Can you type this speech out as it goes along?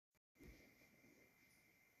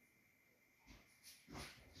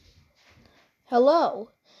Hello,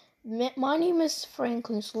 my name is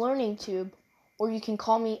Franklin's Learning Tube, or you can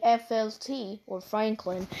call me FLT or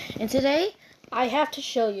Franklin. And today I have to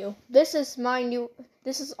show you. This is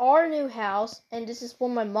our new house, and this is for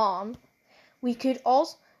my mom. We could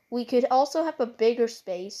also have a bigger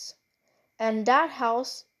space, and that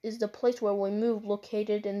house is the place where we move,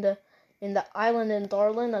 located in the island in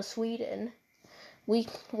Dalarna, Sweden. We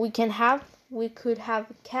could have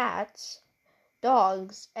cats,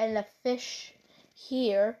 dogs, and a fish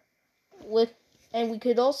here and we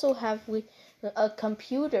could also have a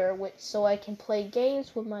computer so I can play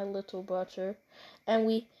games with my little brother, and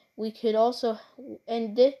we could also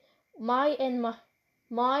my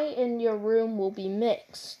and your room will be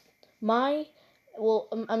mixed. My well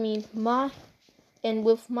I mean my and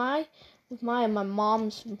with my and my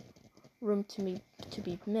mom's room to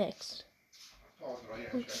be mixed.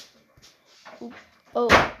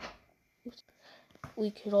 Oh, we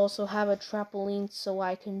could also have a trampoline so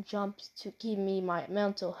I can jump to keep me my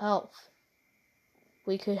mental health.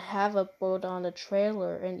 We could have a boat on a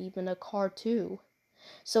trailer and even a car too.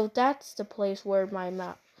 So that's the place where my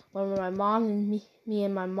mom and me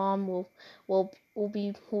and my mom will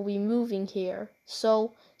be moving here.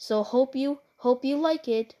 So hope you like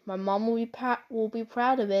it. My mom will be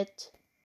proud of it.